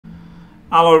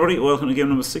Hello everybody, welcome to game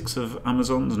number 6 of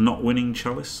Amazon's Not Winning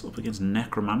Chalice up against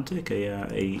Necromantic, a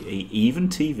even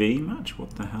TV match.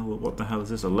 What the hell is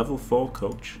this? A level 4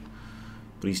 coach,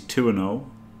 but he's 2-0,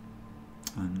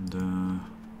 and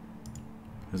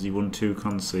has he won 2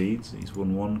 concedes? He's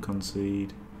won 1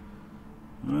 concede,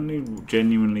 and he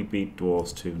genuinely beat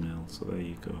Dwarves 2-0, so there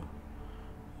you go.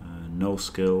 No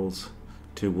skills.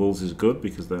 2 Wolves is good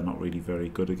because they're not really very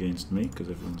good against me because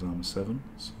everyone's armor 7,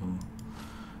 so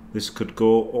this could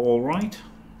go all right.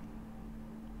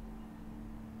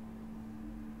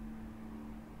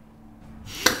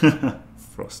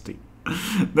 Frosty.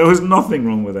 There was nothing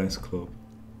wrong with S Club.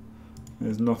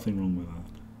 There's nothing wrong with that.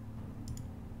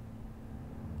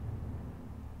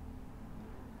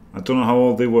 I don't know how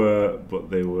old they were, but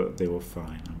they were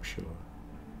fine, I'm sure.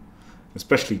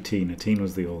 Especially Tina. Tina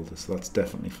was the oldest, so that's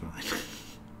definitely fine.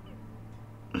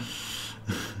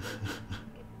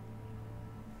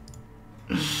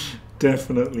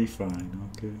 Definitely fine,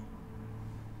 okay.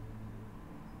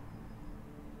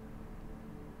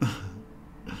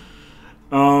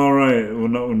 Alright, well,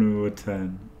 not when we were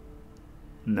 10.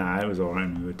 Nah, it was alright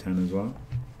when we were 10 as well.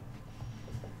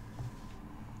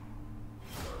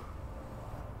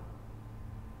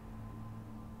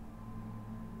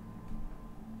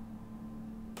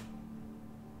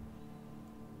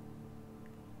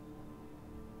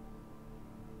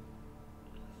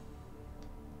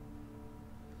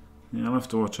 Yeah, I'll have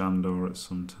to watch Andor at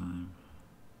some time.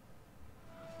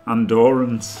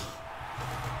 Andorans.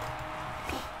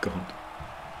 God.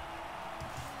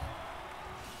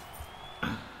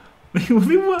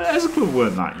 S Club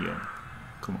weren't that young.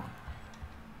 Come on.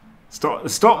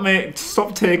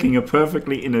 Stop taking a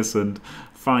perfectly innocent,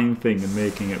 fine thing and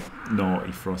making it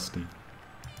naughty, Frosty.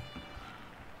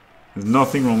 There's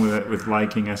nothing wrong with it with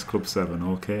liking S Club 7,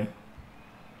 okay?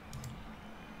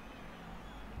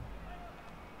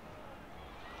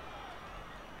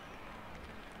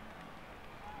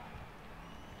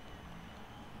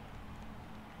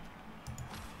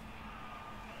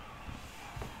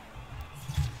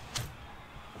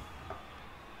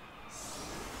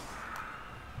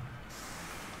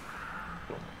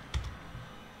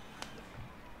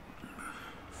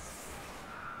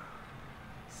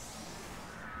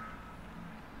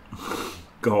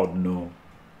 God, no.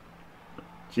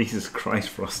 Jesus Christ,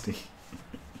 Frosty.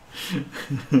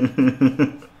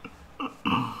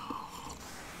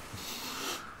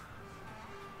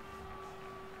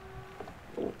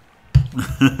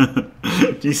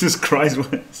 Jesus Christ,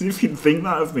 as if you'd think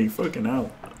that of me, fucking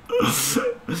hell.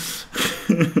 Of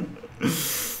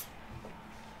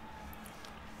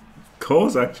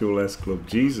course, actual S Club,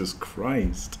 Jesus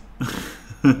Christ.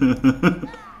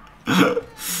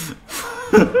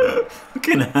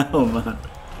 Fucking hell, man.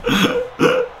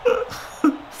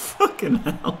 Fucking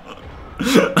hell.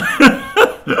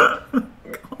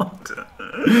 God.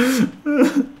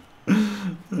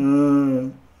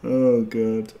 Oh,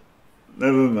 God.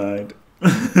 Never mind.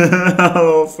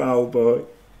 Hello, foul boy.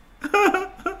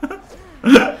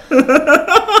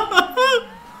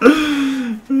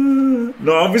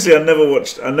 No, obviously I never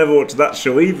watched that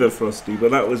show either, Frosty,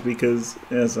 but that was because,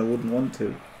 yes, I wouldn't want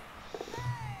to.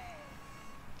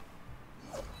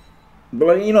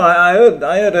 But you know, I heard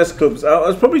S Clubs. I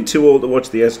was probably too old to watch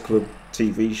the S Club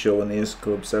TV show and the S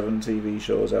Club 7 TV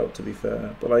shows out, to be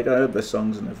fair. But like, I heard their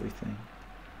songs and everything.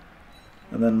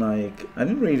 And then like, it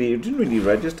didn't really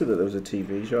register that there was a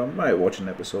TV show. I might watch an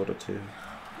episode or 2.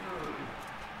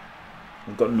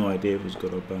 I've got no idea if it was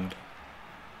good or bad.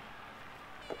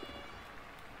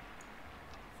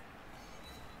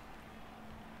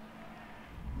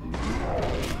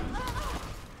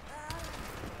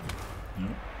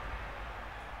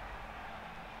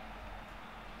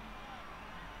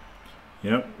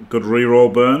 Yep, good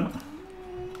reroll burn.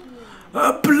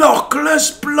 A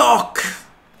blockless block!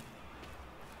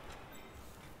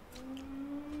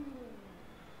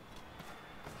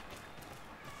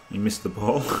 He missed the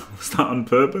ball. Was that on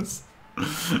purpose?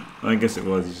 I guess it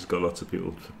was. He's just got lots of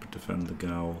people to defend the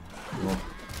goal.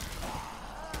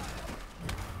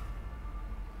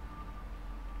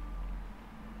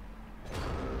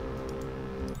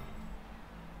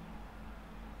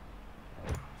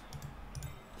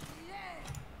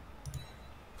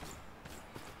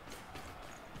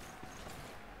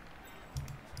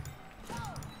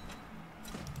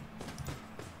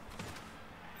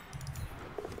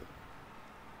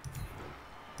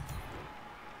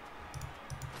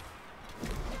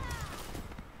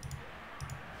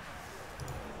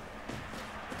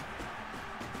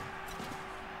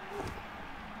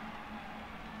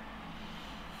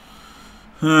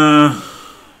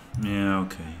 Yeah,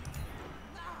 okay.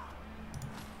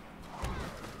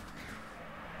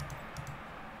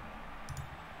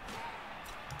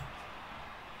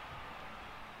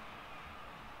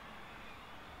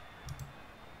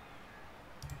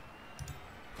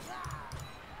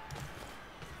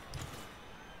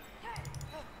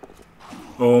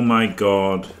 Oh my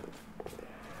god.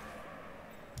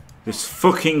 This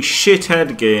fucking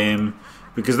shithead game.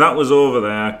 Because that was over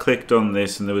there, I clicked on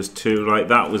this and there was two, right,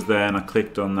 that was there and I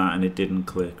clicked on that and it didn't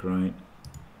click, right?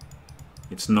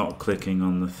 It's not clicking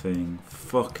on the thing.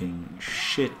 Fucking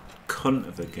shit cunt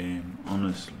of a game,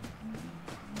 honestly.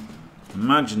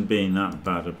 Imagine being that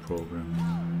bad at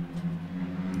programming.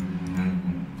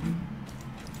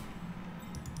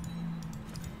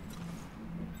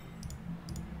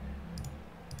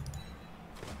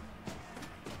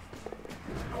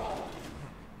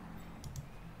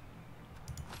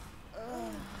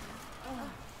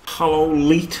 Hello,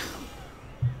 Leet.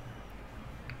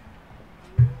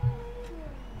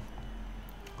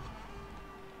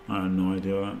 I have no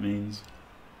idea what that means.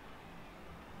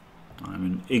 I'm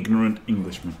an ignorant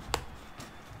Englishman.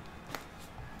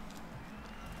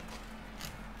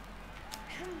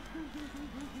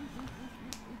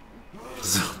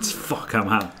 Fuck, I'm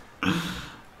out.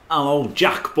 Hello,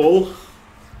 Jack Bull.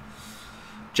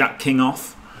 Jack King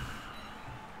off.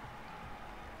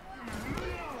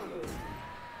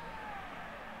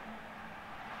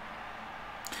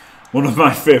 One of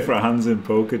my favourite hands in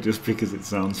poker just because it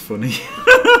sounds funny.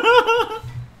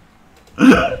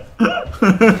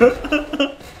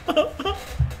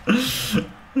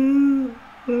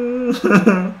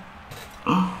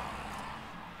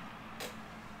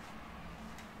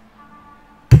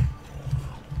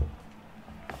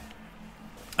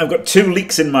 I've got two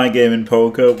leaks in my game in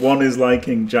poker. One is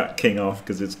liking Jack King off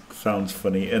because it sounds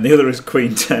funny, and the other is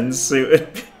Queen 10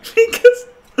 suited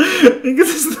because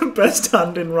it's the best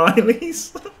hand in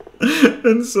Riley's.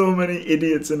 And so many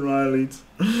idiots in Riley's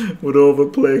would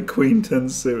overplay Queen 10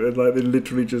 suited, like they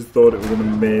literally just thought it was an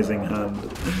amazing hand,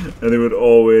 and they would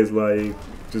always like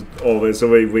just always. So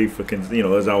we fucking, you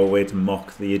know, as our way to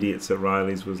mock the idiots at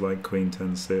Riley's was like Queen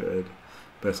 10 suited,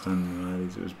 best hand in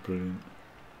Riley's. It was brilliant.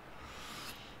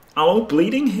 Oh,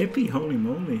 bleeding hippie! Holy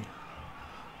moly!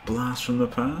 Blast from the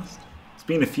past. There's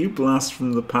been a few blasts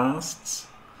from the pasts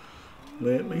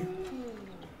lately.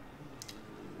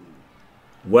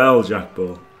 Well, Jack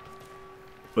Bull.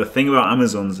 The thing about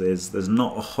Amazons is there's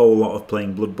not a whole lot of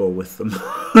playing Blood Bowl with them.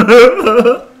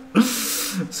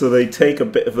 So they take a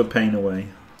bit of the pain away.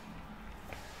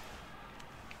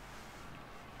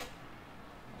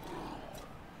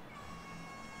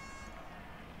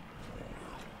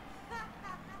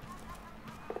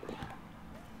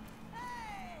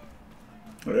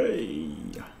 Hey.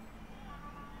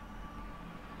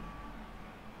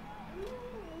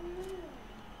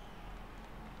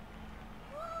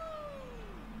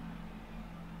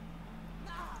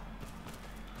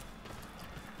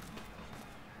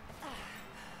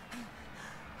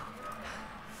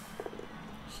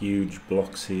 Huge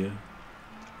blocks here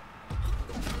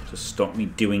to stop me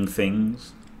doing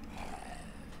things.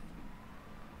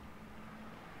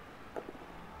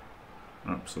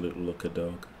 Absolute looker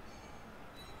dog.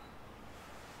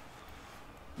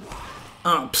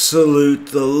 Absolute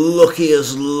the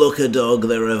luckiest looker dog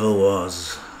there ever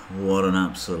was. What an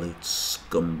absolute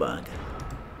scumbag.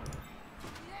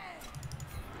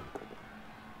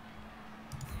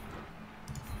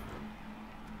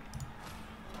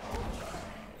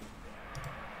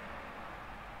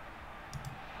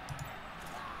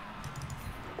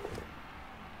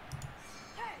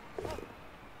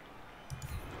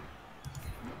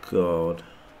 God.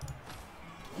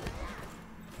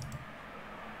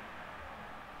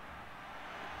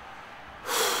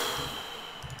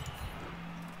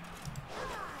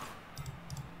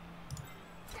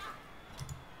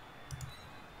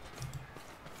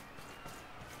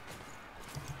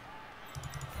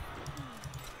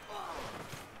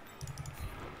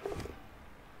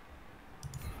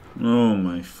 Oh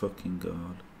my fucking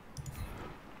God.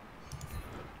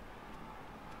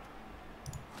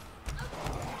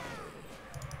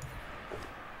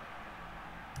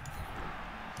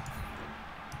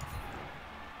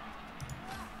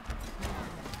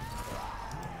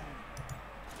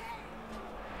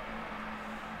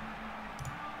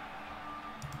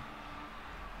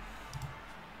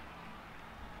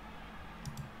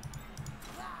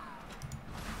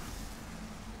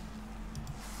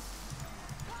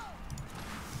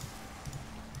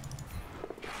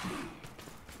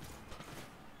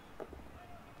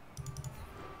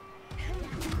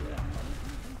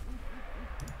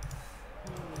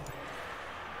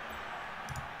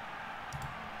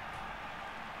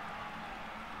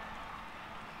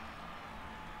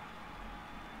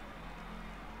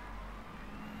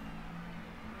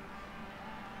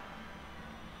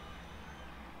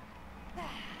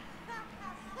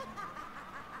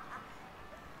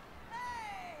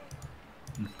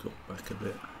 Go back a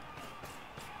bit.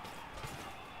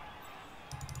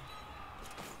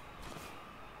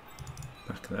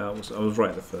 exactly. I was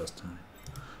right the first time.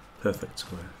 Perfect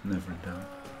square, never in doubt.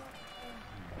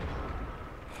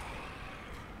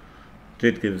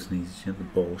 Did give us an easy chance, the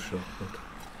ball shot, but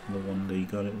no wonder he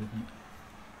got it, didn't it?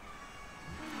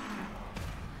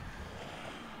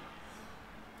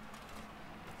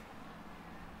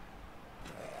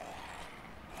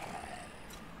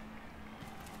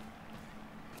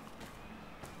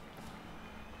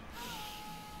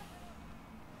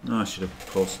 No, I should have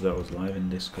posted that was live in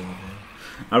Discord. Yeah.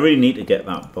 I really need to get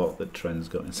that bot that Trent's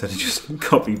got instead of just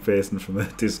copy pasting from a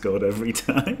Discord every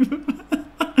time.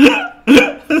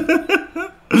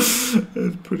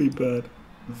 It's pretty bad.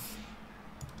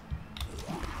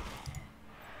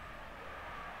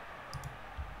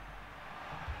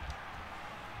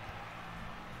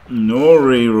 No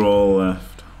reroll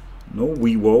left. No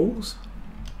wee woes.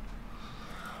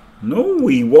 No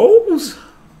wee woes.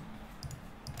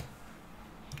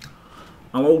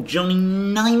 Hello, Johnny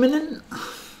Nyman.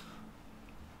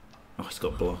 Oh, he's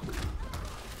got block.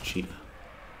 Cheater.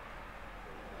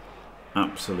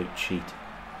 Absolute cheat.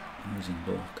 Using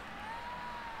block.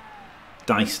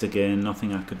 Diced again,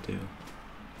 nothing I could do.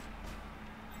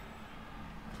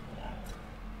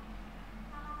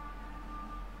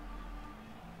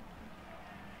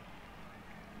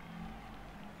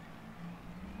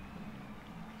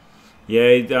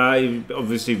 Yeah,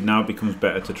 obviously now it becomes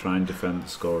better to try and defend the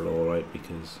score at all, right?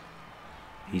 Because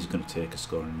he's going to take a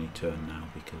score in any turn now,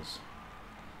 because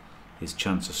his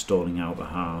chance of stalling out the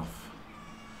half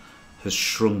has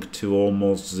shrunk to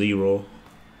almost 0.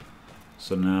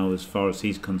 So now, as far as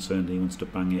he's concerned, he wants to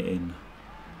bang it in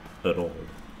at all.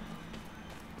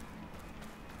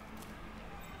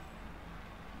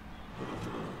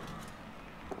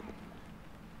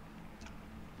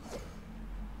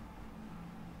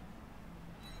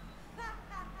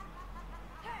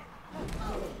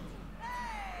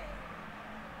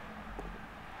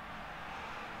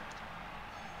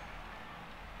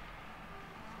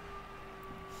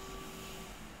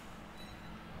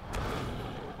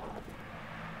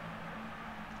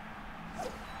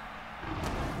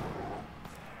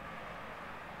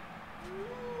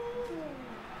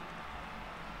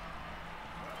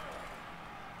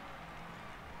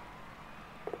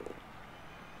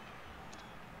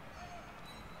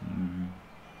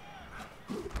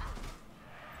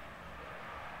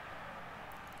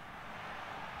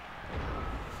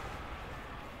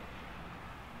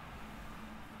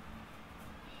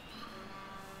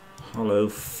 Hello,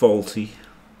 faulty.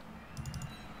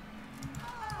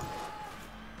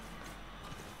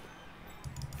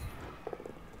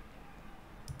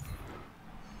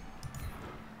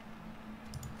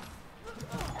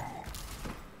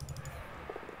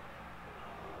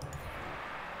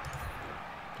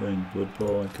 Playing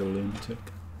bloodbowl like a lunatic.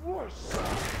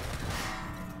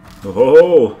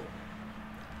 Oh!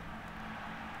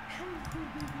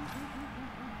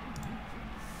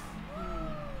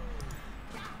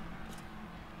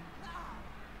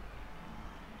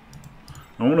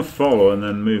 I want to follow and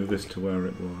then move this to where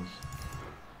it was.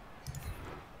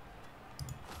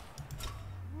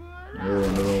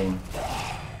 Oh no.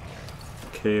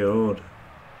 KO'd.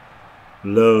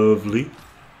 Lovely.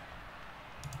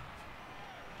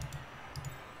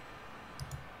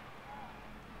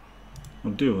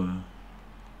 Or do I?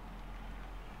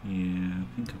 Yeah, I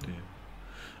think I do.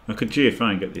 I could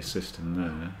GFI and get the assist in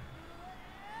there.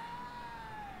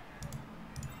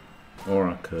 Or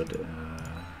I could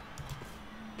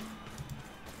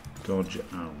dodge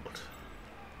out.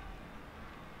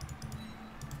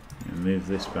 And move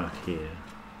this back here.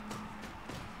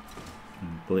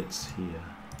 And blitz here.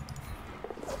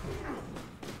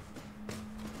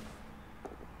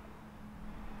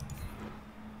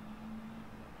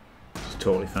 It's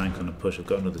totally fine on a push. I've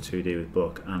got another 2D with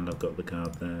Buck and I've got the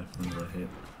card there for another hit.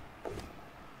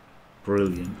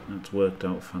 Brilliant. That's worked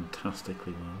out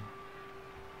fantastically well.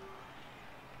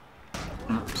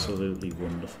 Absolutely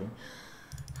wonderful.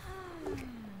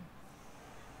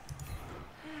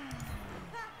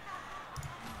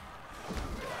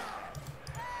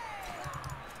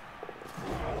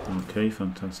 Okay,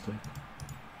 fantastic.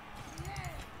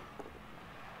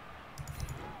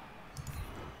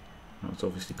 That was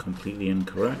obviously completely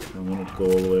incorrect. I wanted to go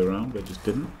all the way around, but I just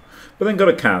didn't. But then got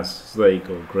a Kaz, so there you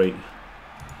go. Great,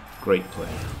 great play.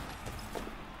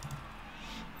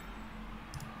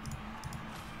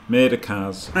 Made a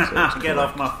Kaz. So get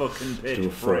off my fucking pitch. Do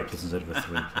a 4 instead of a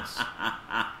 3+.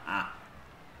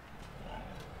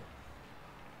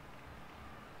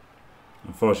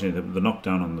 Unfortunately, the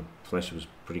knockdown on the flesh was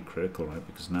pretty critical, right?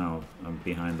 Because now I'm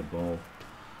behind the ball.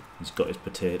 He's got his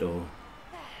potato.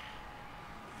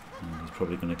 And he's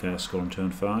probably going to get a score on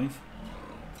turn 5.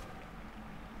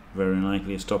 Very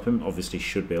unlikely to stop him. Obviously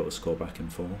should be able to score back in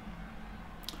 4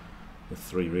 with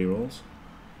 3 rerolls.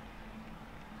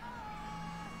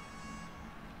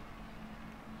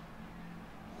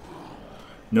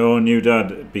 No, new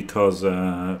dad, because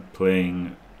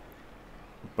playing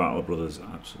Battle Brothers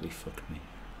absolutely fucked me.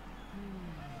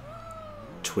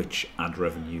 Twitch ad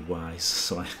revenue wise,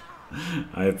 so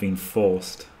I have been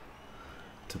forced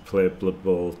to play Blood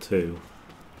Bowl 2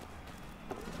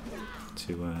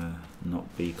 to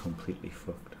not be completely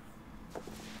fucked.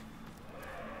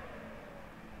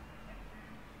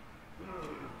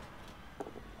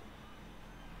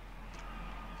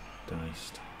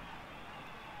 Diced.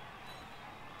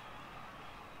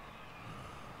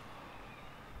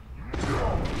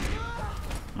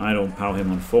 I don't pow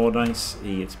him on 4 dice,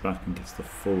 he hits back and gets the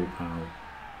full pow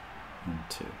on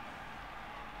 2.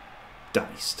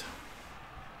 Diced.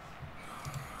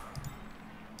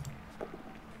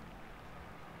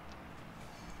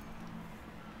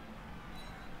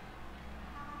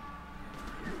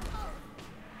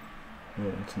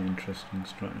 Oh, that's an interesting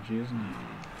strategy, isn't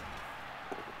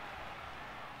it?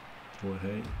 Oh,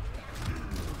 hey.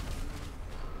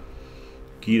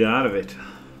 Get out of it.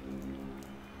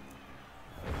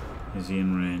 Is he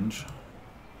in range?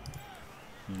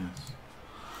 Yes.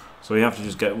 So you have to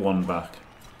just get 1 back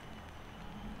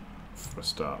for a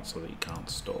start so that you can't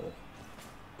stall.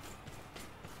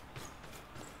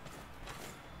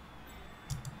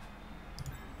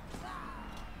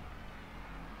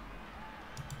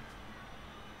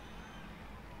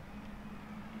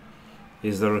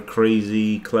 Is there a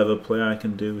crazy clever play I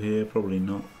can do here? Probably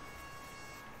not.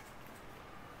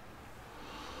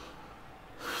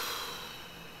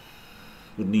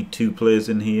 Would need 2 players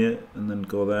in here and then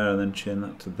go there and then chain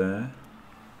that to there.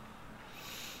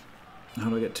 How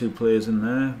do I get 2 players in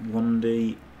there?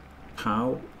 1D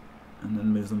pow and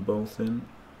then move them both in.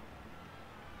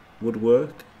 Would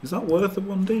work. Is that worth a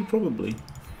 1D? Probably.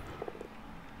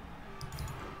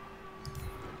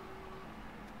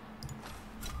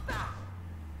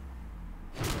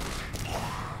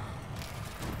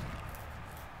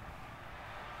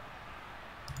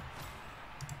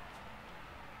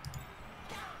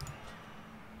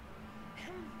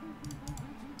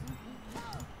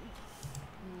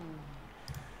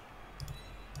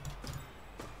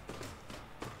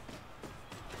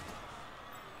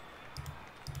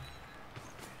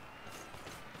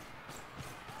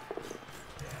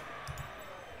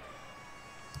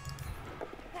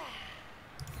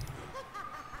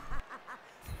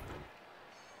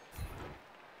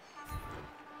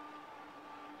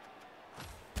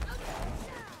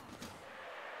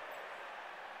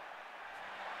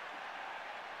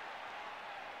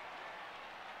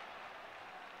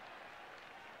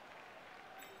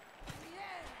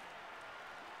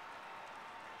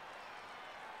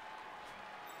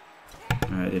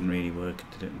 It didn't really work,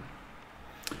 did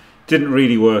it? Didn't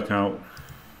really work out.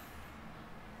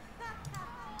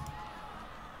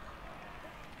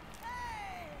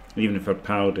 Even if I'd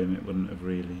powered him, it wouldn't have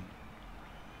really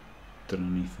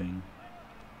done anything.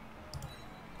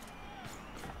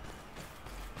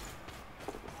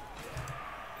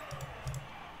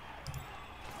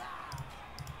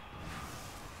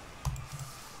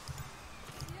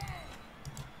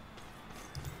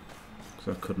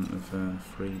 So I couldn't have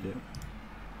freed it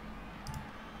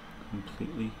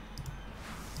completely.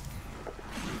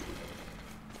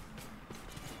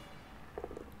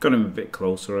 Got him a bit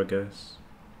closer, I guess.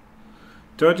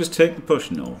 Do I just take the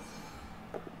push? No.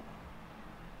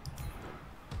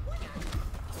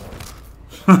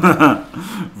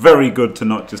 Very good to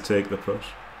not just take the push.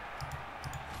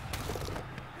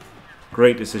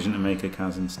 Great decision to make a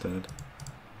Kaz instead.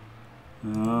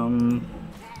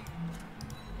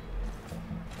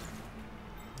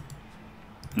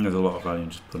 There's a lot of value in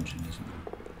just punching, isn't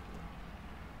there?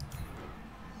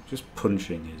 Just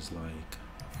punching is like...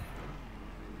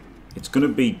 it's going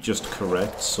to be just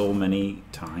correct so many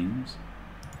times.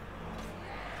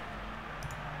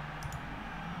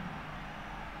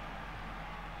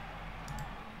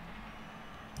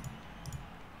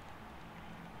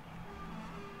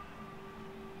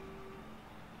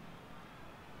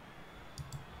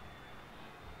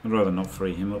 I'd rather not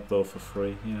free him up though for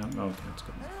free. Yeah, okay, that's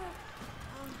good.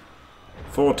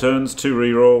 4 turns, 2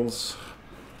 rerolls.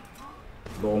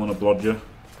 Ball and a blodger.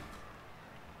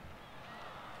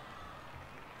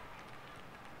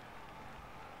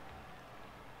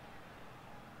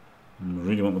 I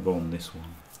really want the ball on this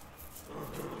one.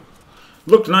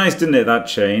 Looked nice, didn't it, that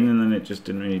chain? And then it just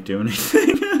didn't really do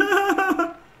anything.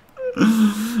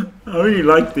 I really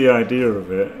liked the idea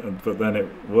of it, but then it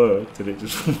worked and it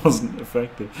just wasn't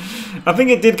effective. I think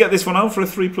it did get this one out for a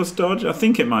 3+ dodge. I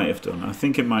think it might have done. I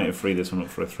think it might have freed this one up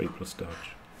for a 3+ dodge.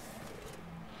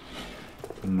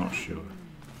 I'm not sure.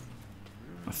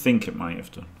 I think it might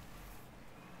have done.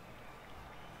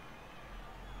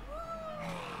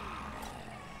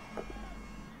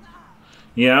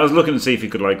 Yeah, I was looking to see if you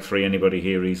could like free anybody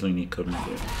here easily, and you couldn't.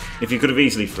 If you could have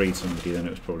easily freed somebody, then it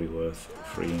was probably worth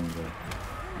freeing the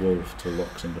wolf to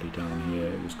lock somebody down here.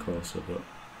 It was closer, but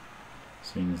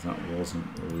seeing as that wasn't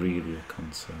really a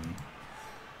concern.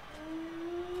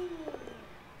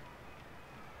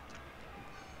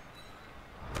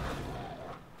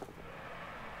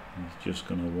 He's just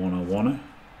gonna wanna.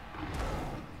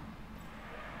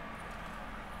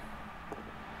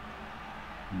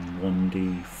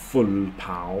 1D full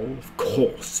pow, of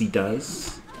course he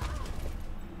does.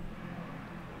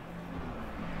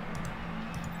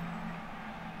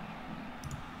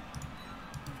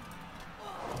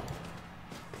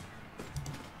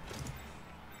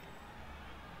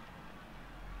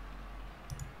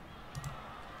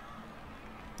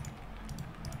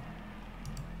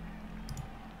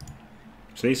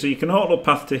 See, so you can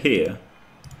autopath to here,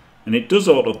 and it does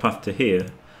autopath to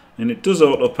here, and it does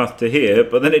autopath to here,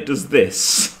 but then it does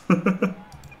this.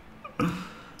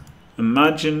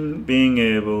 Imagine being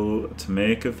able to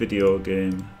make a video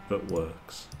game that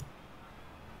works.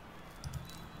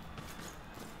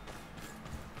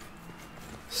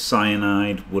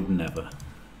 Cyanide would never.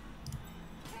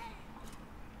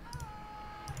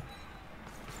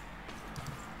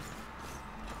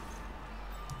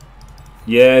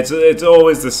 Yeah, it's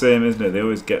always the same, isn't it? They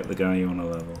always get the guy you want to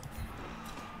level.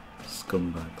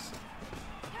 Scumbags.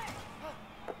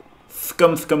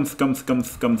 Scum.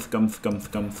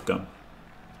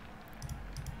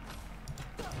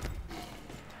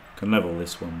 Can level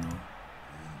this one though.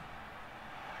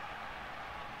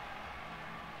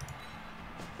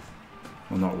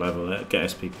 Well, not level it. Get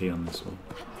SPP on this one.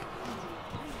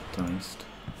 Diced.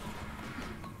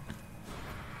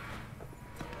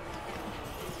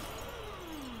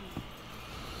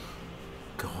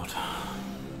 God.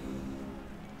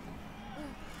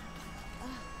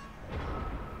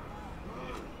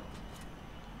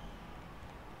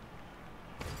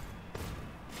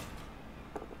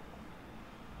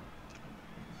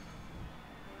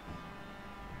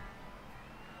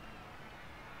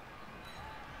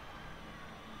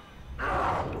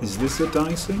 Is this a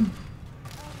dicing?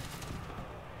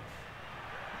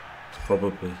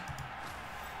 Probably.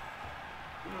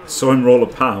 Saw him roll a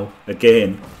POW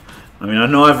again. I mean, I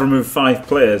know I've removed 5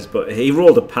 players, but he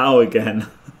rolled a POW again.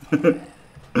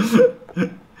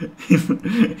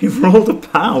 he rolled a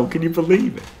POW, can you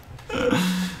believe it?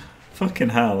 Fucking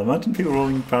hell, imagine people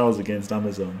rolling POWs against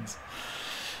Amazons.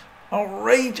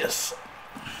 Outrageous!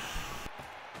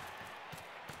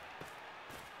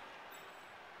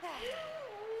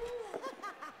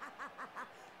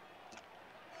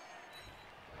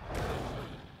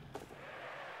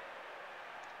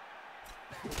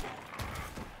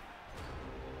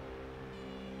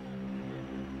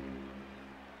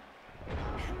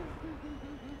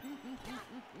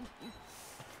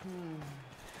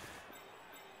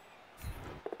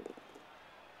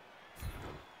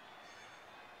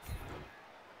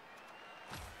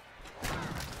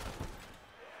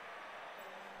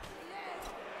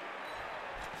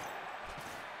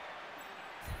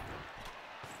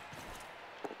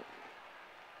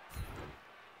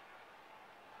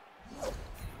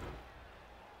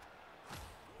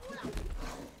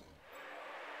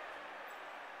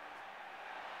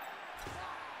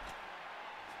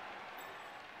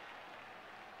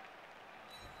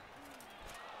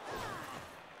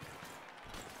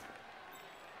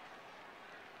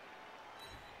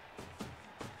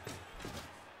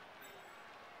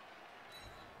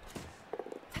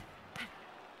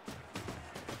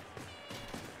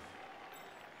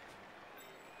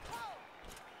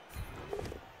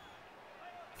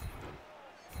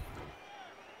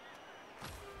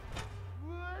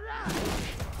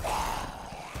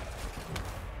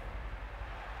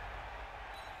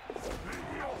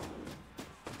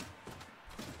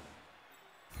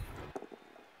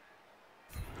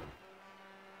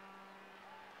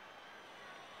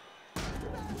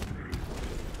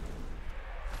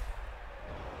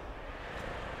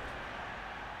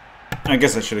 I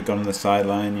guess I should have gone on the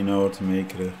sideline, you know, to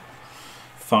make it a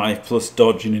 5+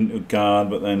 dodging into guard,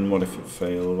 but then what if it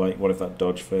failed? Like, what if that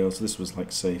dodge fails? So this was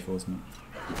like safe, wasn't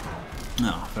it?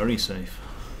 No, very safe.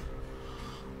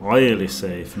 Really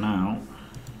safe now.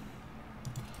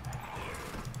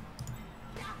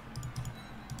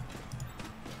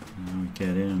 Now we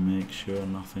get in and make sure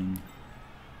nothing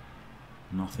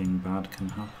bad can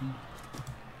happen.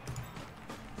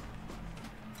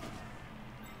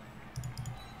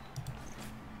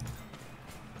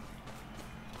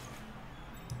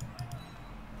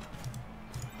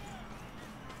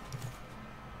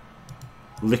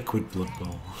 Liquid blood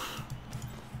bowl.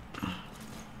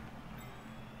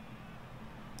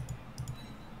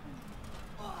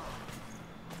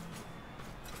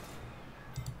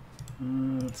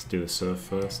 Let's do a surf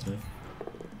first, eh?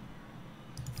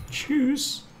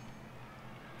 Choose.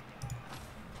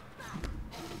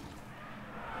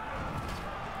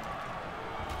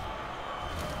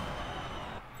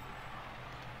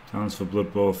 Chance for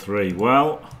Blood Bowl 3.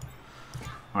 Well,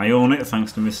 I own it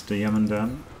thanks to Mr.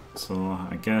 Yemenden, so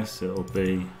I guess it'll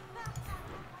be,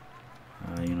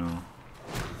 you know,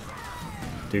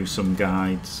 do some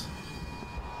guides,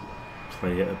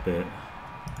 play it a bit.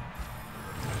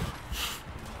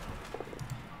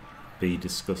 Be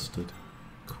disgusted,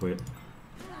 quit,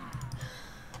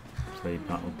 play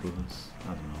Battle Brothers.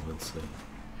 I don't know, we'll see.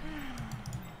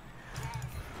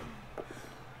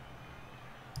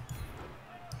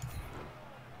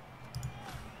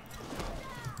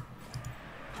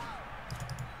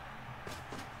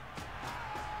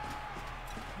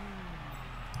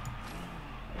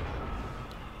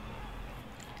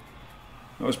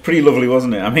 That was pretty lovely,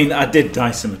 wasn't it? I mean, I did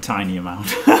dice him a tiny amount.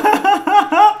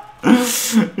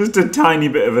 Just a tiny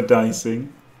bit of a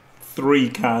dicing. 3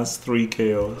 CAS, 3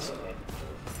 KOs.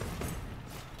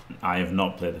 I have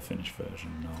not played the finished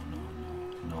version.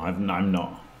 No.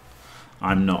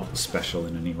 I'm not special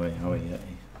in any way. How are you?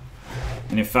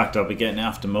 And in fact, I'll be getting it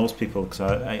after most people because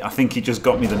I think he just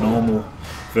got me the normal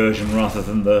version rather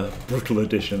than the brutal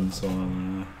edition. So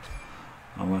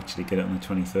I'll actually get it on the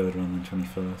 23rd rather than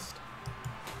 21st.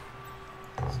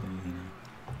 So, you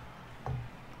know.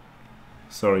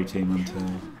 Sorry, Team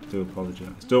Until. Do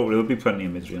apologise. Don't worry, there'll be plenty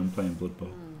of misery. I'm playing Blood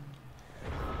Bowl.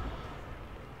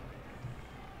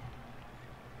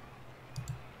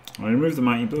 I removed the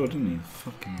Mighty Blow, didn't he?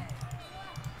 Fucking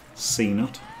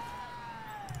C-nut.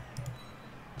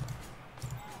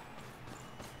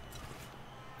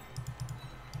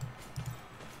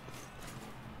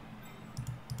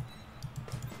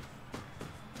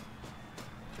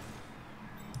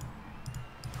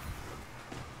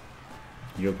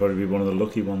 You'll probably be one of the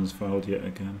lucky ones fouled yet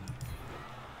again.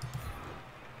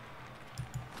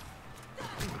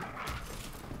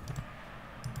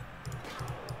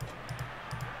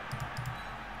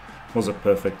 Was a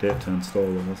perfect 8-turn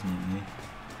staller, wasn't it?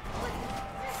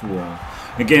 Wow.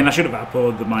 Again, I should have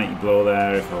outpowered the Mighty Blow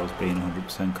there if I was being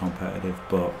 100% competitive,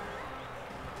 but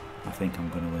I think I'm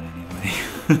going to win anyway.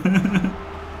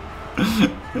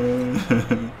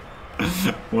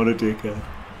 What a dickhead.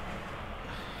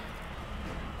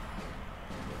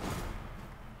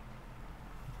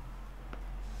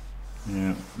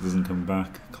 Yeah, doesn't come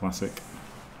back. Classic.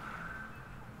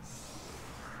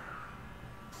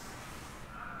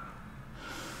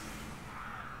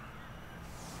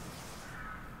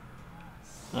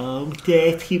 Oh,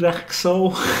 dirty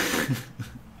Raxo.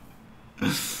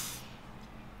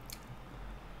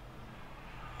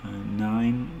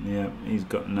 9. Yeah, he's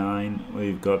got 9.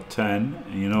 We've got 10.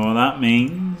 You know what that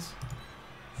means?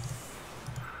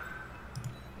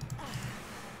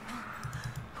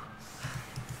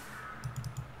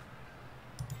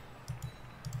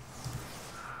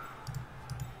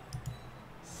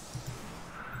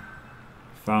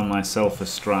 Found myself a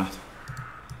strat.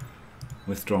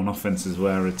 Withdrawn offense is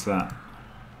where it's at.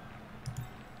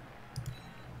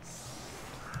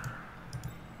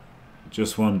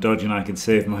 Just one dodge and I can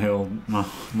save my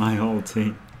whole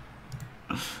team.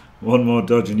 One more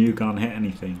dodge and you can't hit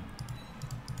anything.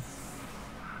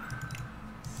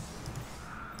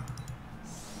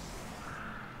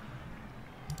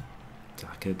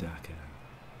 Daka daka.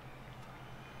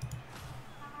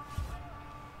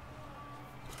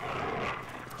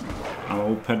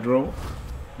 Oh, Pedro.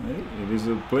 It is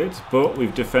a blitz, but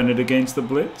we've defended against the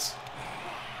blitz.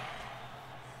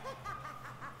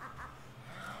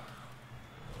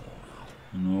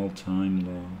 An all-time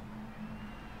low.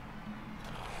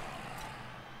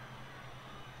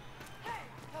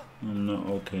 I'm not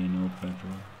okay, no,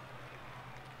 Pedro.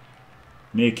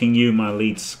 Making you my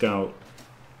lead scout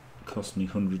cost me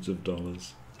hundreds of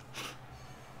dollars.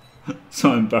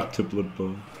 So I'm back to Blood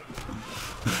Bowl.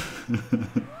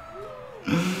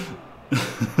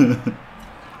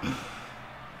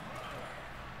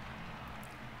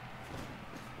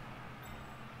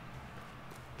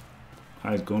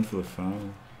 He's going for the foul.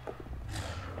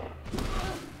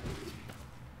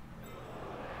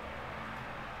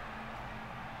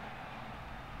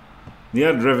 The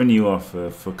ad revenue offer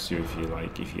fucks you if you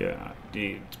like,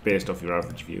 it's based off your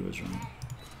average viewers, right?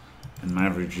 And my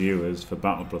average viewers for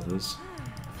Battle Brothers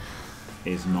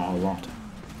is not a lot.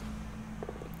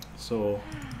 So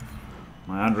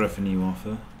my ad revenue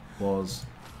offer was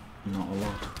not a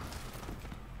lot.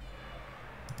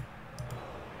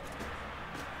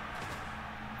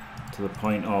 To the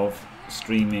point of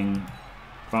streaming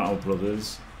Battle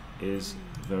Brothers is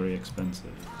very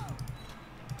expensive.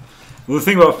 Well, the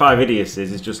thing about 5 Idiots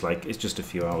is it's just a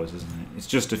few hours, isn't it? It's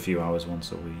just a few hours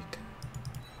once a week.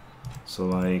 So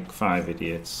like 5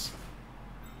 Idiots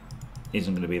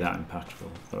isn't going to be that impactful,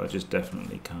 but I just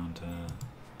definitely can't.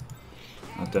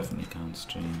 I definitely can't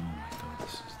stream. Oh my god,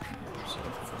 this is so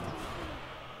funny.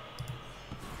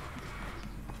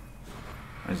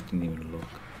 I just didn't even look.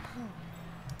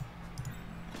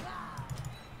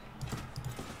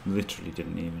 Literally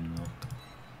didn't even look.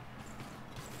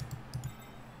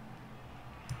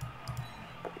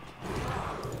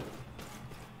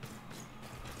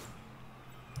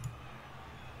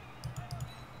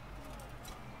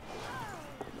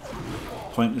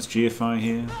 Pointless GFI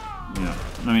here. Yeah,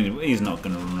 I mean, he's not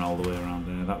going to run all the way around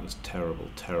there. That was terrible,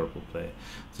 terrible play.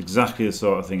 It's exactly the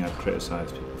sort of thing I've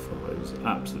criticised people for. It was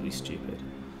absolutely stupid.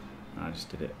 I just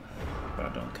did it, but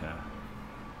I don't care.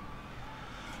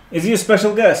 Is he a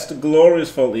special guest?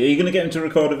 Glorious Faulty. Are you going to get him to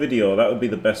record a video? That would be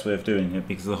the best way of doing it,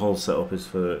 because the whole setup is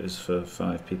for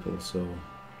 5 people. So,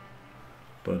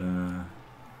 but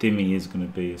Dimmy is going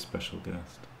to be a special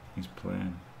guest. He's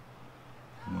playing.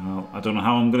 Well, I don't know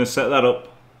how I'm going to set that up.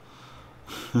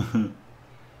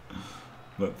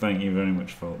 But thank you very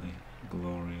much, Faulty.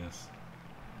 Glorious.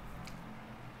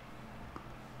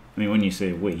 I mean, when you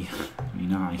say we, I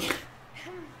mean I.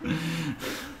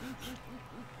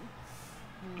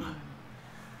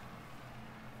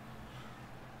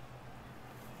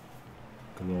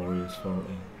 Glorious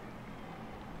Faulty.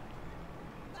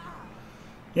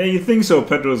 Yeah, you'd think so.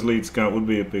 Pedro's lead scout would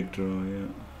be a big draw, yeah.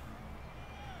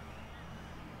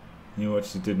 You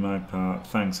actually did my part.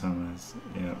 Thanks, Hammers.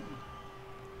 Yeah.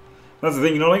 That's the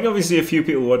thing, you know, like obviously a few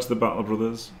people watch the Battle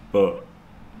Brothers, but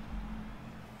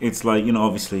it's like, you know,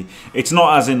 obviously it's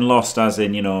not as in Lost as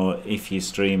in, you know, if you're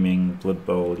streaming Blood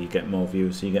Bowl you get more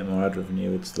views, so you get more ad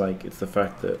revenue. It's like, it's the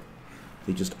fact that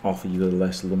they just offer you a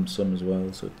less lump sum as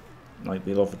well. So like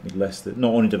they offered me less.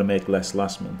 Not only did I make less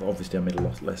last month, obviously I made a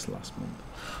lot less last month.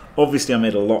 Obviously I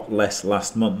made a lot less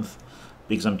last month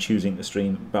because I'm choosing to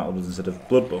stream Battle Brothers instead of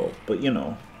Blood Bowl. But you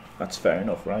know, that's fair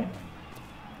enough, right?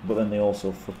 But then they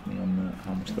also fucked me on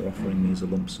how much they're offering me as a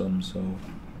lump sum, so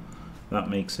that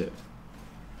makes it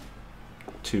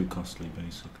too costly,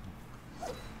 basically.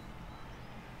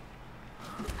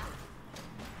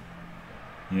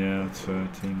 Yeah, that's fair.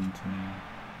 Team and team.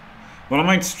 Well, I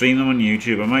might stream them on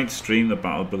YouTube. I might stream the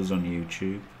Battle Brothers on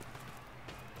YouTube.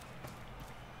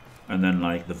 And then,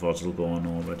 like, the VODs will go on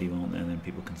already, won't they? And then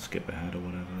people can skip ahead or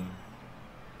whatever.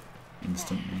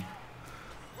 Instantly.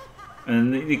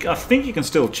 And I think you can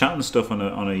still chat and stuff on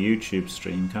a YouTube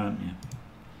stream, can't you?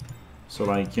 So,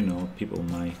 like, you know, people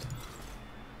might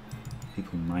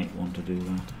want to do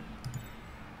that.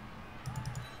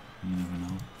 You never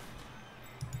know.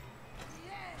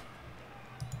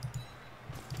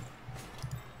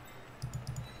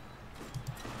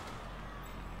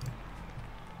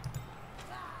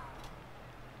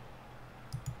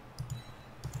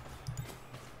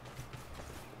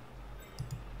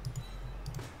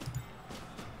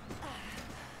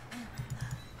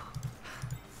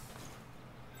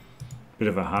 Bit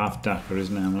of a half dapper,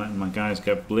 isn't it? I'm letting my guys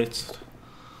get blitzed.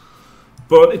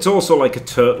 But it's also like a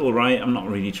turtle, right? I'm not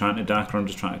really trying to dapper, I'm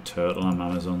just trying to turtle on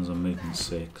Amazons. I'm moving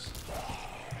 6.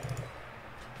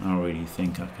 I don't really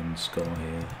think I can score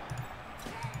here.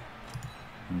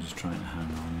 I'm just trying to hang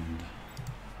on and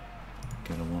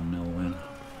get a 1-0 win.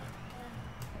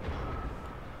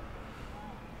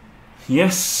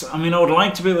 Yes, I mean, I would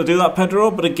like to be able to do that,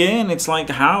 Pedro, but again, it's like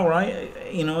how, right?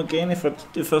 You know, again, if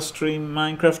I stream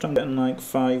Minecraft, I'm getting like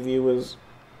 5 viewers.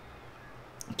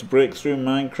 To break through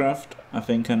Minecraft, I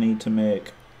think I need to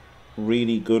make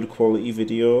really good quality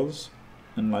videos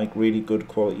and like really good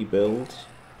quality builds.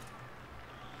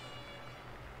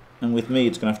 And with me,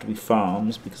 it's going to have to be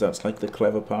farms because that's like the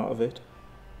clever part of it.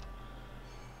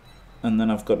 And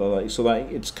then I've got to like, so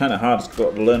like it's kind of hard. I've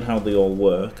got to learn how they all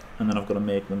work, and then I've got to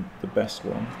make them the best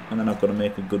one, and then I've got to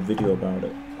make a good video about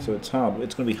it. So it's hard.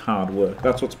 It's going to be hard work.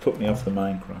 That's what's put me off the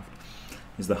Minecraft,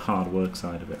 is the hard work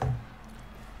side of it.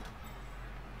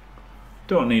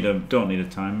 Don't need a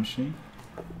time machine.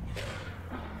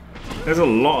 There's a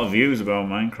lot of views about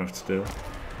Minecraft still.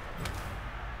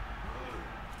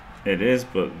 It is,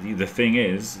 but the thing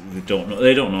is, they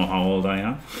don't know how old I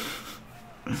am.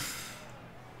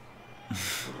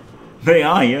 They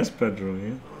are, yes, Pedro,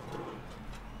 yeah.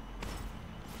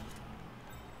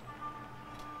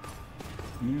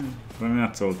 Yeah, but I mean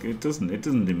that's all. It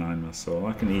doesn't demand my soul.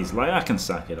 I can easily, like, I can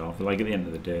sack it off. Like at the end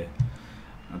of the day,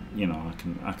 you know,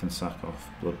 I can sack off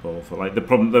Blood Bowl for like the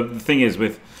problem. The thing is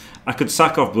with, I could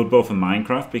sack off Blood Bowl for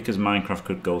Minecraft because Minecraft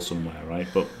could go somewhere, right?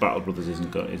 But Battle Brothers isn't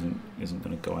going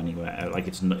to go anywhere. Like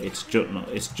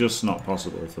it's just not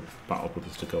possible for Battle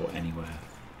Brothers to go anywhere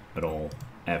at all,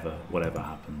 ever, whatever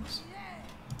happens.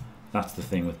 That's the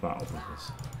thing with Battle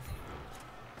Brothers.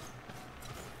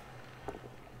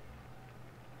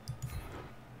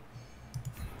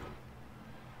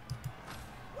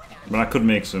 But I could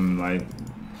make some, like,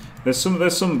 there's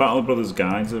some Battle Brothers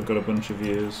guides that have got a bunch of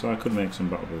views, so I could make some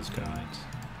Battle Brothers guides.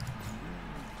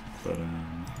 But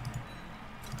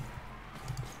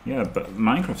yeah, but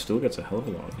Minecraft still gets a hell of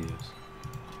a lot of views.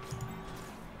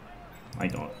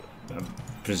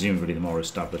 Presumably the more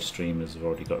established streamers have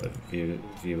already got the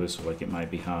viewers, so like it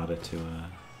might be harder to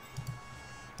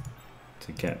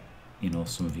get, you know,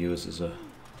 some viewers as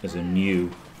a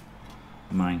new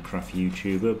Minecraft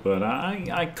YouTuber, but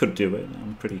I could do it.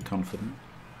 I'm pretty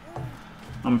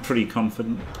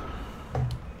confident.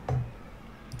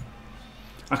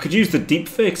 I could use the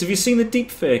deepfakes. Have you seen the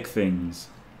deepfake things?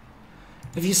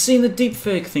 Have you seen the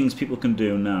deepfake things people can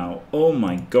do now? Oh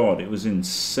my god, it was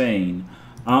insane.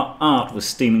 Our art was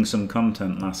stealing some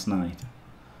content last night,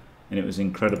 and it was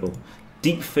incredible.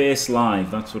 Deepface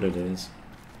Live, that's what it is.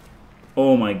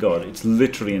 Oh my god, it's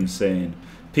literally insane.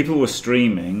 People were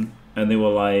streaming and they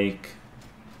were like,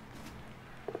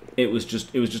 it was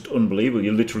just unbelievable.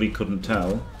 You literally couldn't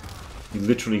tell. You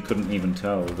literally couldn't even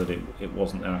tell that it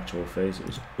wasn't their actual face. It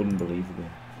was unbelievable.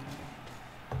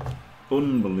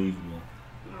 Unbelievable.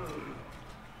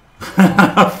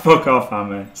 Fuck off,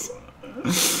 Hammers.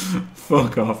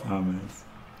 Fuck off, Hammers.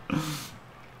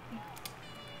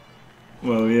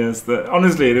 Well, yes.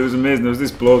 Honestly, it was amazing. There was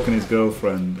this bloke and his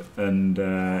girlfriend, and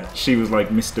she was like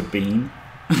Mr. Bean.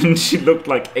 And she looked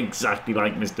like exactly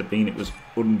like Mr. Bean. It was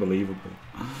unbelievable.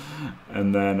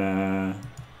 And then,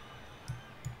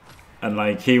 and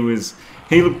like he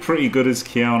looked pretty good as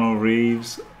Keanu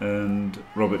Reeves and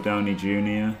Robert Downey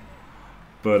Jr.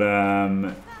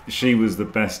 But she was the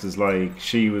best as, like,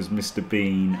 she was Mr.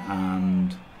 Bean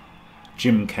and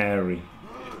Jim Carrey.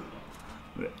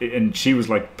 And she was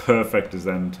like perfect as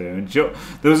them two. And there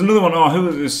was another one. Oh, who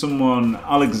was this? Someone,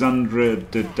 Alexandra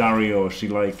Daddario.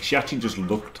 She actually just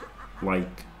looked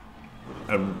like.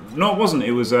 No, it wasn't.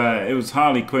 It was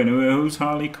Harley Quinn. Who's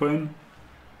Harley Quinn?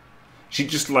 She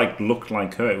just like looked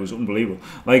like her. It was unbelievable.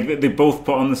 Like they both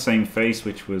put on the same face,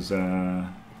 which was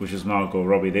Margot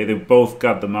Robbie. They both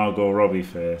got the Margot Robbie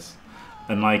face,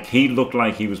 and like he looked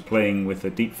like he was playing with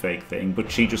a deepfake thing, but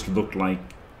she just looked like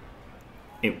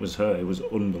it was her. It was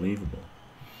unbelievable.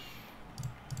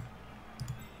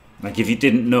 Like if you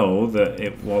didn't know that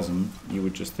it wasn't, you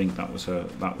would just think that was her.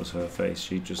 That was her face.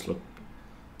 She just looked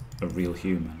a real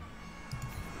human.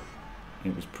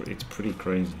 It's pretty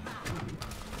crazy.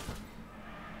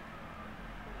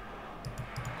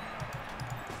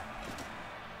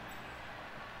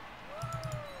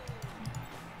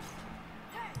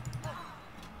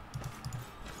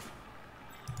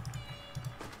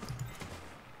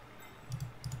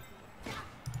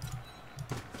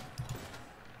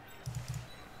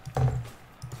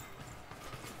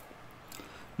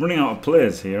 Running out of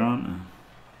players here, aren't I?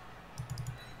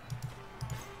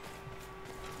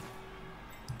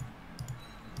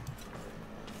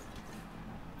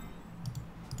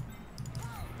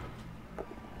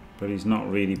 But he's not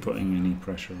really putting any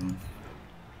pressure on.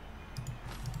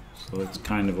 So it's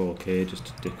kind of okay just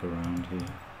to dick around here.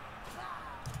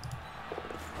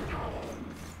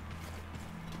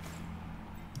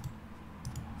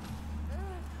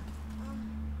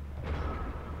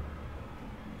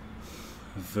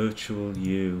 Virtual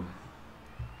you.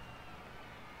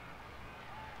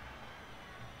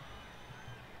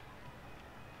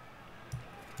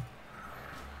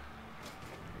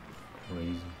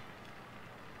 Crazy.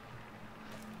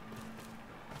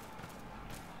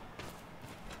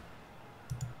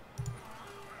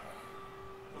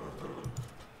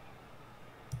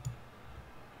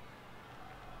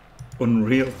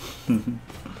 Unreal.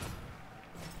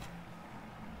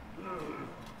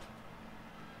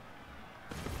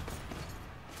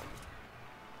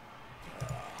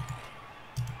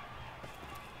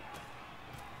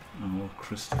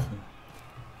 Christopher.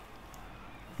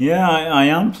 Yeah, I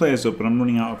am players up, but I'm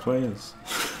running out of players.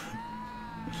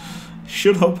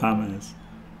 Shut up, Hammers.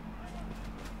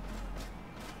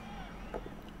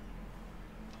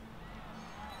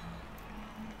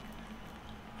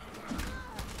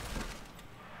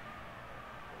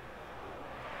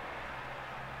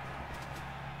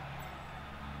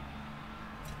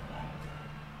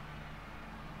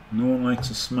 No one likes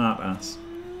a smart ass.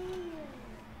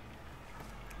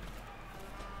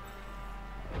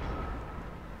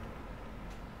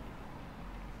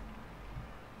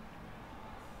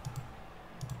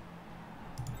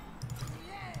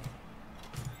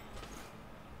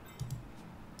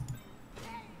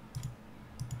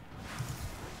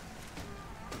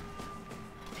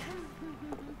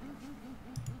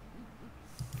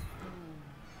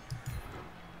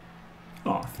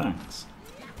 Oh, thanks.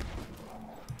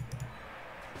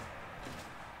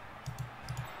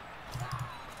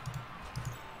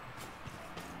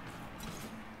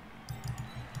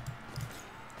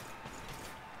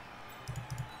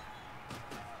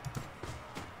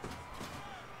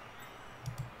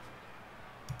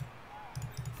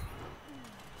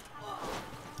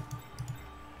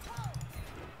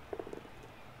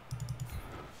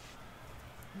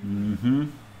 Mm-hmm.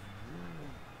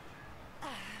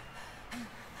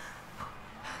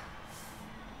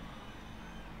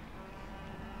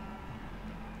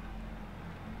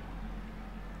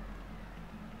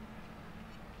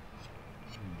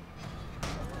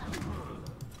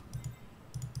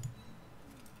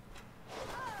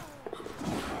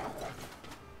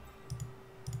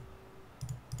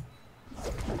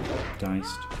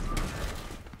 Diced.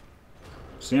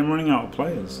 See, I'm running out of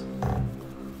players.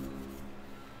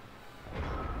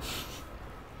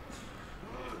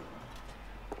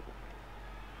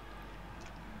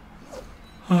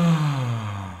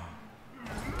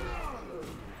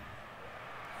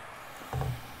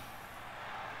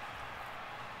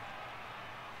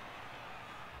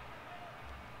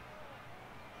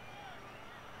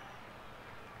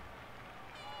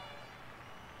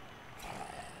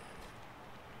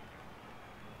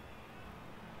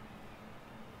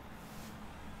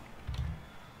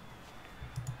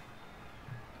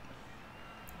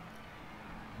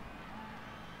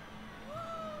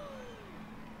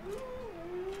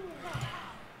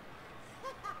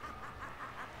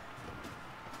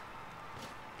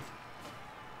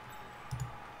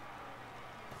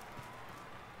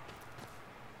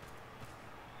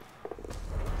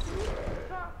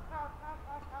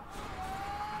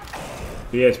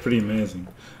 But yeah, it's pretty amazing.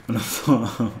 And I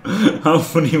thought, how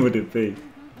funny would it be?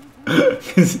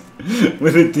 Because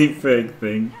with a deepfake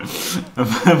thing,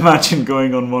 imagine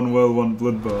going on One World, One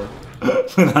Blood Bowl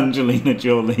with Angelina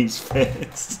Jolie's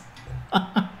face.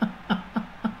 I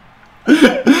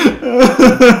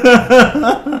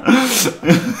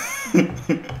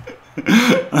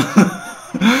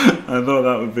thought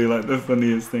that would be like the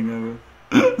funniest thing ever.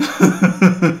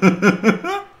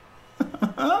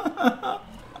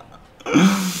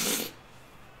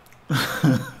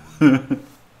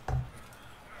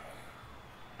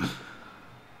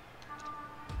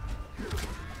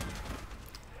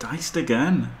 Diced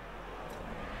again.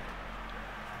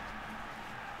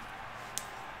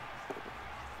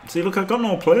 See, look, I've got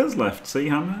no players left. See,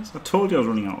 Hammers? I told you I was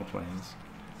running out of players.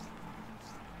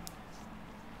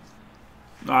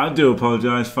 I do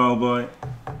apologise, foul boy.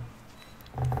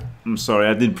 I'm sorry,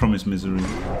 I did promise misery.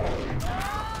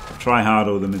 Try hard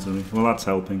over the misery. Well, that's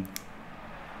helping.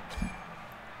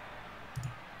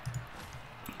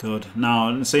 Good.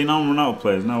 Now, see, now I'm running out of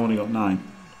players. Now I've only got 9.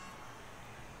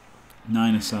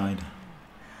 9 aside.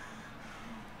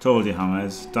 Told you,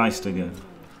 Hammers. Diced again.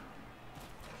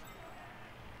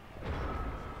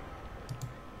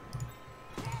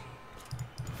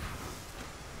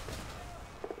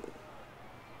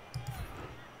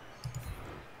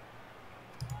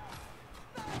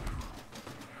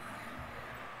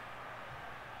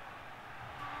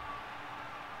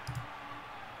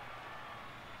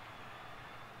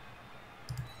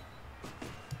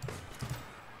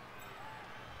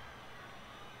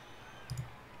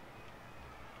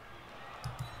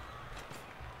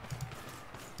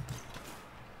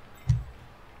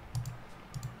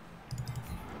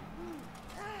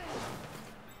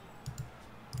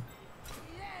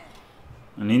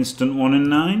 An instant 1 in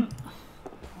 9?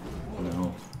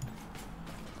 No.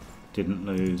 Didn't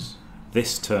lose.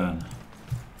 This turn.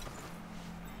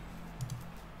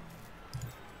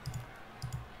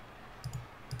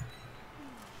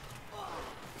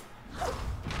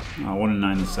 Oh, 1 in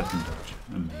 9 the second dodge.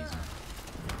 Amazing.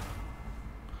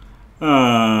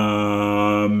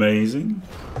 Amazing.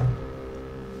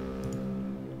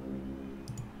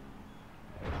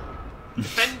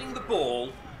 Defending the ball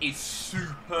is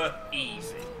super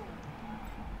easy.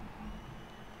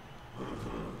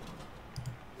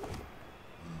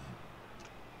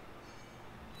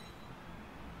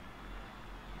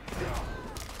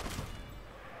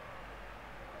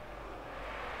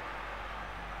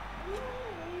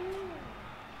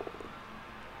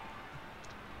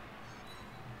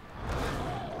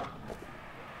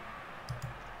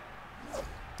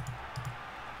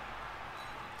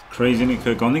 crazy, isn't it,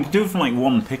 Kirk? They can do it from like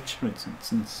one picture. It's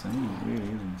insane. It really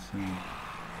is insane.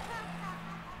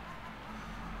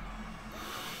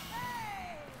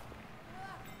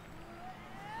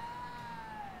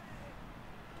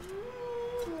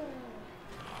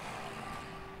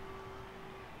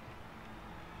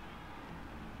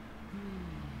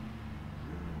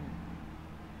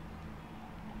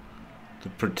 The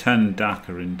pretend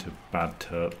Dakar into bad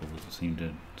turtles seemed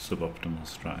a suboptimal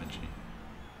strategy.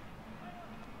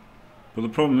 But the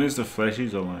problem is the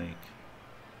fleshies are like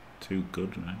too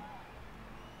good, right?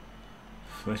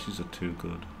 Fleshies are too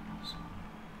good.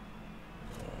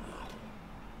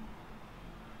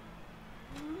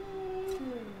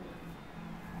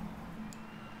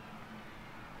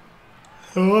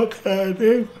 So what can I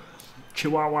do?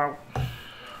 Chihuahua.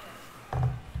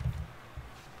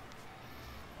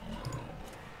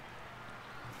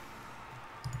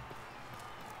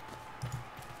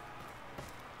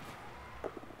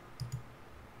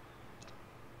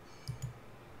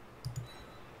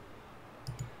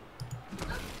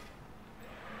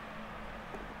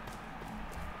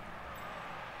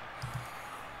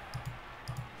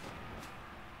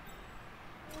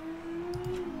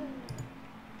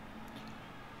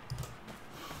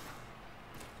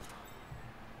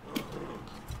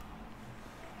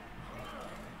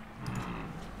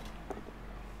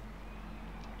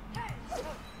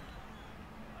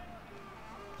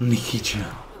 Nikki-chan.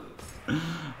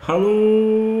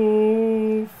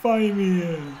 Hello,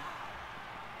 Faimir.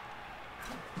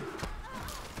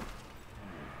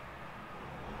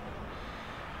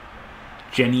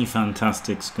 Jenny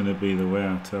Fantastic's gonna be the way,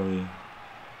 I tell you.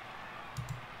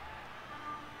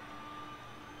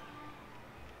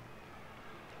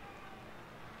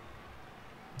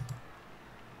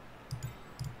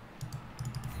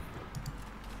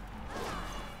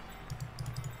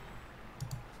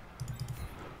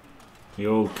 The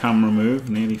old camera move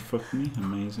nearly fucked me.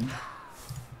 Amazing.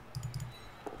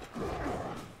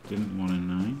 Didn't want a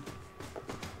 9.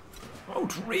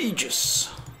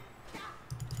 Outrageous.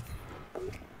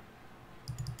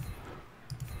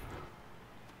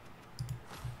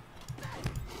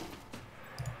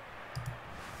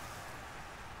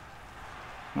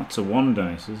 That's a 1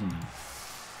 dice, isn't it?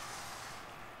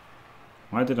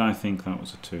 Why did I think that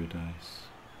was a 2 dice?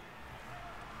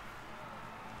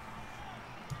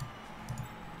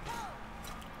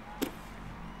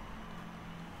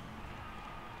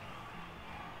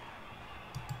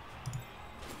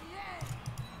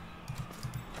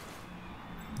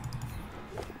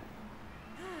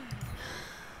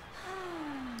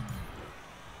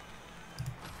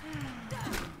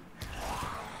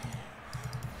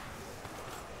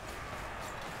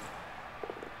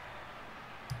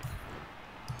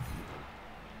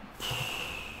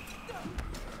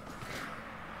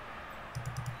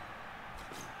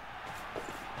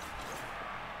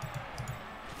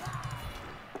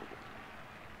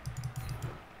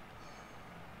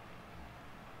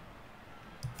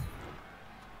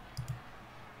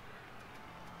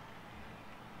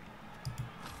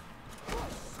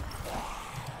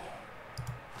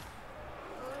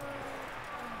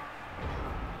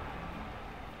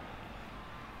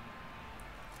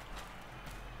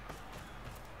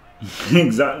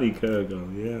 Exactly,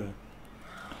 Kurgle, yeah.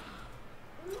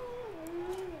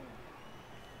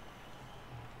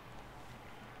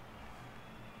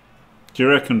 Do you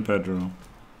reckon, Pedro?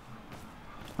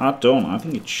 I don't. I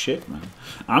think it's shit, man.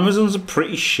 Amazons are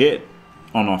pretty shit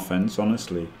on offense,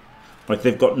 honestly. Like,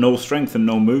 they've got no strength and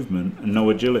no movement and no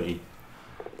agility.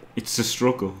 It's a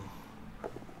struggle.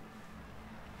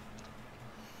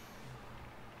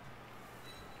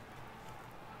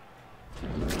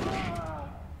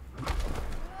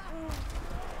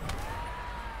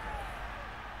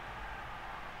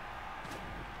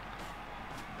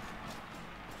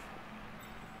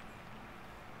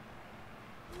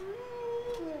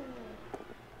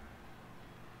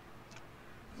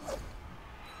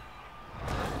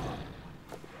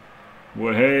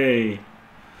 Well, hey,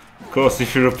 of course,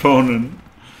 if your opponent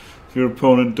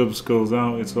dub skulls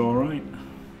out, it's all right.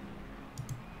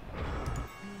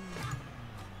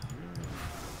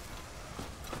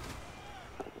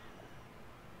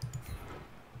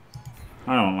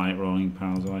 I don't like rolling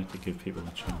piles. I like to give people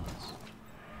a chance.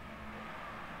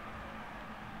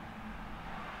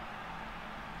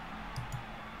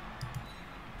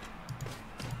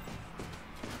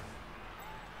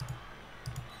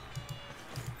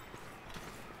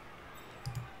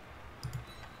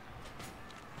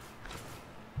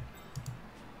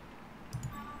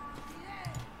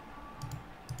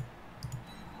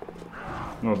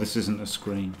 Oh, this isn't a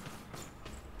screen.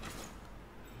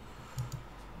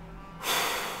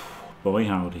 Boy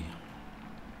howdy.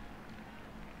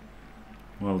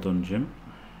 Well done, Jim.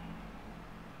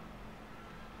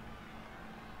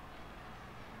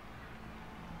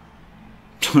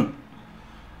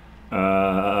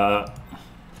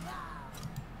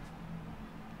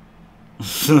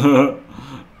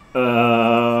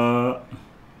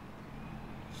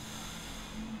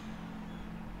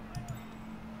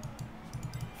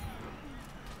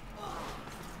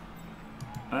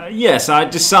 Yes, I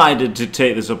decided to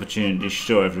take this opportunity to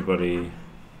show everybody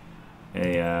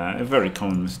a very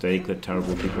common mistake that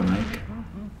terrible people make.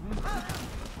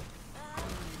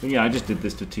 But yeah, I just did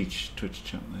this to teach Twitch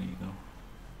chat. There you go.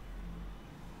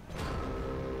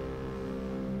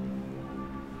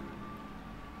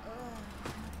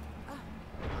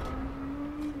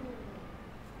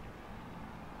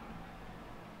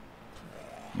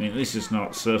 I mean, at least it's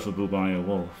not surfable by a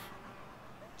wolf.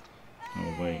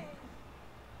 Oh, wait.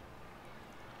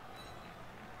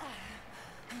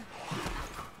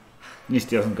 At least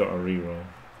he hasn't got a reroll.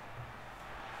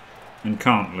 And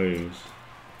can't lose.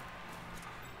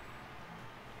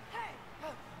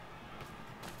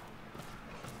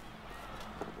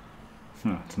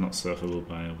 It's not surfable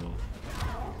by a wolf.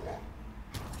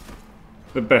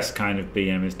 The best kind of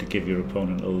BM is to give your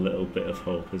opponent a little bit of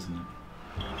hope, isn't it?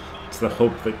 It's the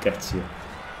hope that gets you.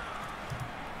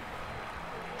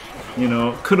 You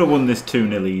know, could have won this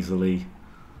 2-0 easily.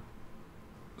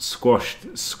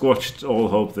 Squashed all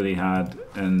hope that he had,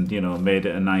 and you know, made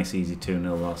it a nice easy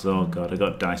 2-0 loss. Oh god, I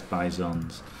got diced by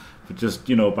Zons. But just,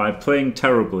 you know, by playing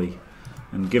terribly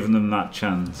and giving them that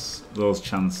chance, those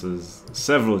chances,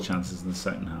 several chances in the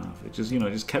second half, it just, you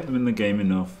know, just kept them in the game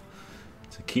enough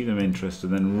to keep them interested,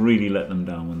 and then really let them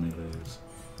down when they lose.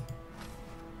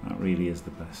 That really is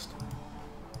the best.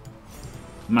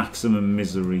 Maximum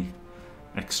misery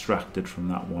extracted from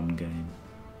that one game.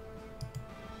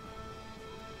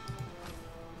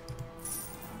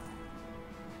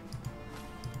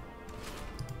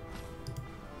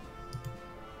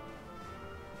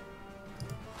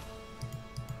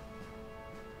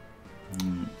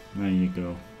 There you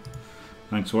go.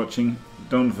 Thanks for watching.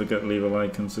 Don't forget to leave a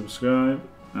like and subscribe,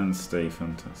 and stay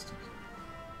fantastic.